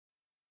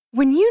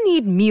When you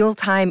need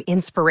mealtime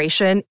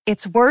inspiration,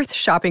 it's worth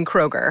shopping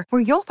Kroger,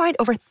 where you'll find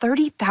over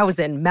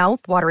 30,000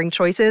 mouth-watering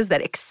choices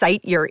that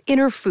excite your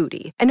inner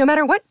foodie. And no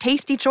matter what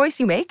tasty choice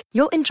you make,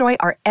 you'll enjoy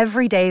our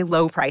everyday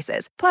low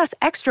prices, plus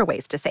extra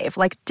ways to save,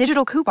 like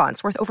digital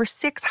coupons worth over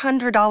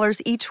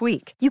 $600 each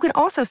week. You can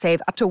also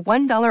save up to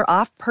 $1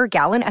 off per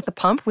gallon at the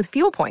pump with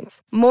fuel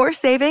points. More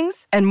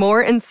savings and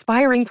more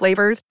inspiring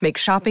flavors make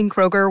shopping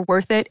Kroger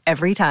worth it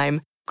every time.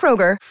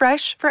 Kroger,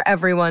 fresh for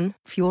everyone.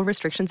 Fuel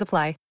restrictions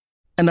apply.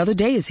 Another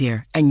day is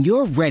here, and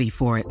you're ready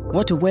for it.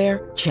 What to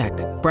wear? Check.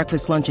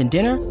 Breakfast, lunch, and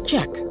dinner?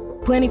 Check.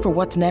 Planning for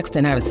what's next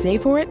and how to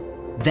save for it?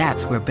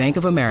 That's where Bank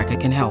of America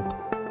can help.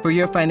 For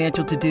your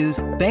financial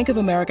to-dos, Bank of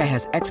America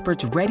has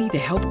experts ready to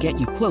help get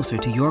you closer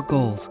to your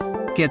goals.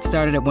 Get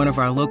started at one of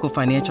our local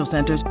financial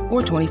centers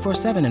or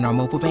 24/7 in our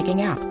mobile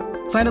banking app.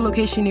 Find a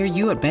location near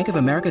you at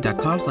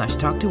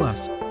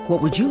bankofamerica.com/talktous.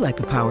 What would you like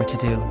the power to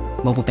do?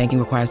 Mobile banking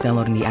requires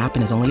downloading the app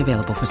and is only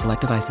available for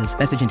select devices.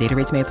 Message and data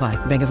rates may apply.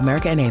 Bank of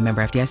America N.A.,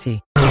 member FDIC.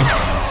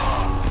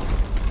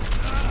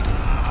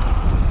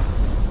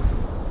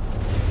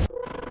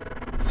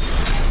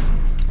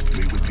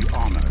 We would be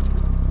honored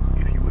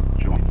if you would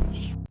join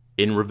us.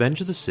 In Revenge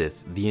of the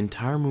Sith, the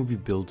entire movie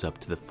builds up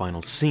to the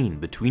final scene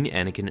between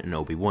Anakin and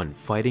Obi-Wan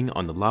fighting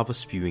on the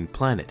lava-spewing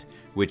planet,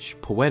 which,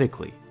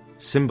 poetically,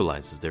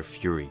 symbolizes their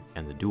fury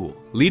and the duel.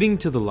 Leading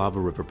to the lava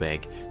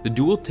riverbank, the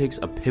duel takes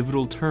a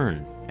pivotal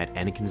turn at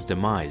Anakin's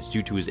demise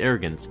due to his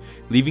arrogance,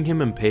 leaving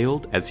him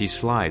impaled as he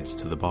slides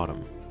to the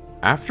bottom.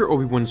 After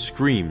Obi-Wan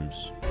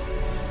screams,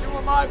 "You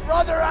were my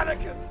brother,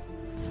 Anakin!"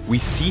 we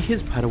see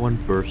his Padawan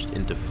burst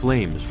into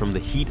flames from the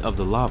heat of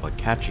the lava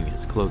catching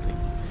his clothing.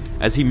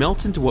 As he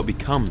melts into what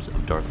becomes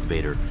of Darth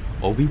Vader,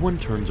 Obi-Wan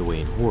turns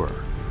away in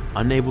horror,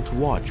 unable to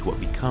watch what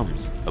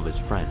becomes of his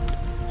friend.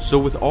 So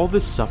with all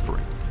this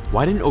suffering,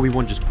 why didn't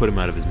Obi-Wan just put him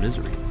out of his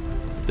misery?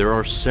 There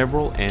are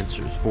several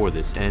answers for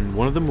this, and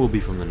one of them will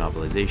be from the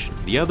novelization.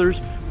 The others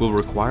will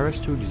require us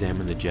to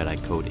examine the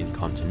Jedi Code in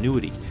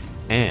continuity,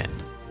 and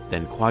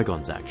then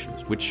Qui-Gon's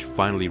actions, which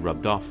finally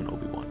rubbed off on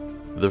Obi-Wan.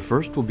 The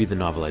first will be the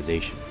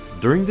novelization.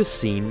 During this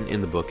scene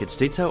in the book, it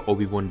states how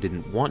Obi-Wan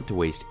didn't want to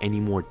waste any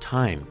more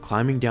time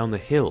climbing down the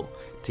hill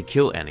to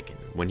kill Anakin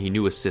when he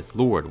knew a Sith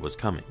Lord was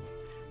coming.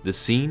 The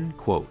scene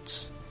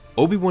quotes,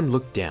 "Obi-Wan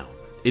looked down.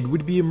 It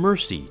would be a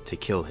mercy to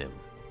kill him.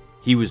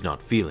 He was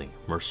not feeling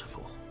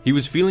merciful. He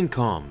was feeling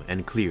calm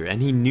and clear,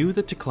 and he knew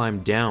that to climb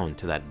down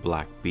to that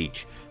black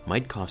beach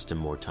might cost him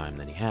more time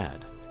than he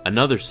had.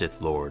 Another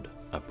Sith Lord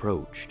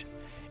approached.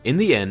 In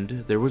the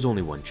end, there was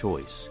only one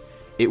choice.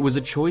 It was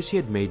a choice he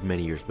had made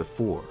many years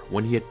before,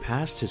 when he had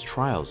passed his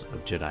trials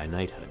of Jedi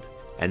knighthood,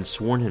 and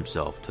sworn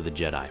himself to the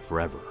Jedi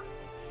forever.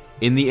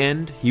 In the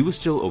end, he was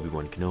still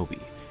Obi-Wan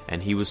Kenobi,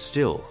 and he was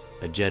still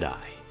a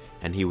Jedi,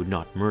 and he would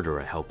not murder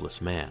a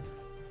helpless man.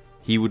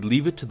 He would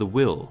leave it to the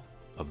will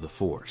of the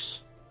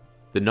Force."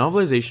 The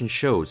novelization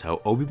shows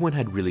how Obi-Wan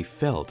had really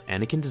felt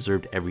Anakin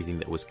deserved everything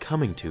that was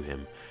coming to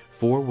him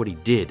for what he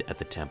did at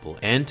the temple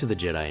and to the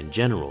Jedi in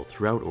general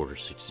throughout Order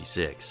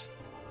 66.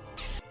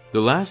 The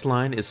last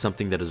line is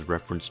something that is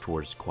referenced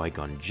towards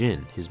Qui-Gon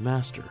Jinn, his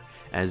master,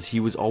 as he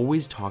was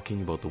always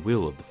talking about the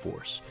will of the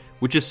Force,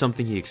 which is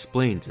something he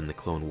explains in the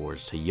Clone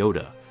Wars to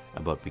Yoda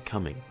about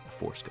becoming a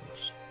Force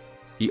ghost.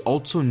 He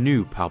also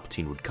knew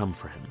Palpatine would come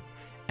for him.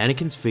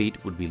 Anakin's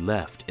fate would be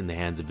left in the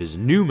hands of his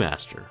new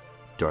master,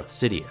 Darth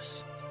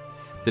Sidious.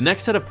 The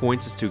next set of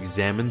points is to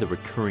examine the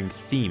recurring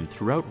theme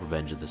throughout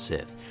Revenge of the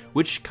Sith,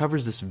 which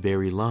covers this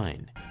very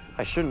line.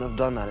 I shouldn't have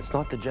done that. It's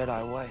not the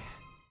Jedi way.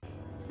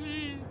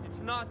 Please,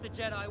 it's not the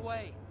Jedi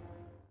way.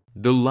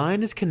 The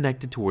line is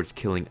connected towards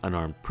killing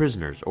unarmed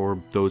prisoners,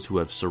 or those who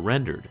have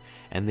surrendered,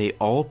 and they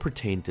all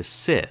pertain to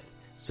Sith,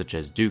 such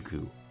as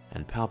Dooku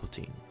and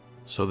Palpatine.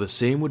 So the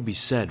same would be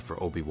said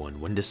for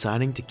Obi-Wan when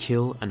deciding to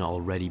kill an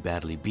already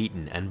badly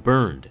beaten and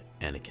burned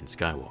Anakin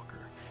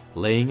Skywalker,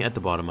 laying at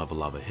the bottom of a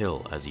lava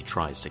hill as he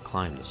tries to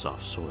climb the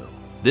soft soil.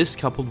 This,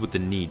 coupled with the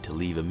need to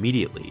leave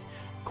immediately,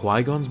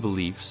 Qui-Gon's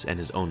beliefs and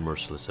his own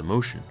merciless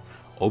emotion,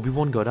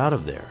 Obi-Wan got out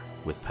of there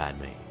with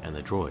Padme and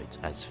the droids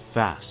as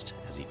fast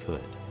as he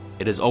could.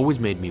 It has always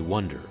made me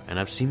wonder, and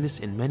I've seen this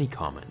in many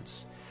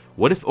comments,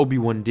 what if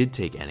Obi-Wan did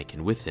take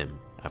Anakin with him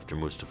after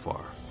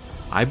Mustafar?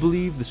 I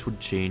believe this would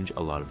change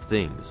a lot of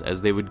things,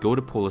 as they would go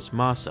to Polis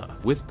Massa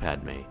with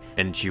Padme,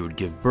 and she would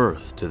give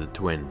birth to the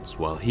twins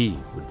while he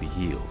would be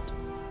healed.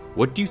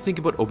 What do you think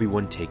about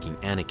Obi-Wan taking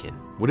Anakin?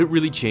 Would it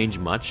really change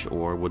much,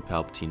 or would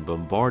Palpatine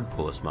bombard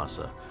Polis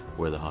Massa,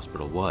 where the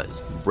hospital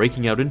was,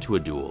 breaking out into a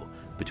duel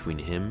between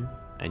him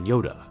and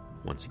Yoda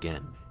once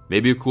again?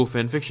 Maybe a cool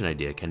fanfiction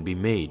idea can be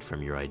made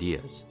from your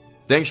ideas.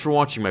 Thanks for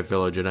watching, my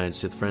fellow Jedi and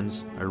Sith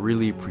friends. I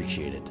really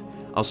appreciate it.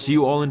 I'll see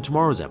you all in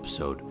tomorrow's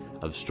episode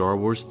of Star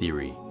Wars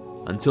Theory.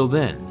 Until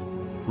then,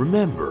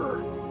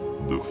 remember,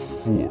 The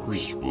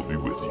Force will be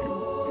with you.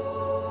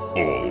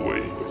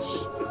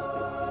 Always.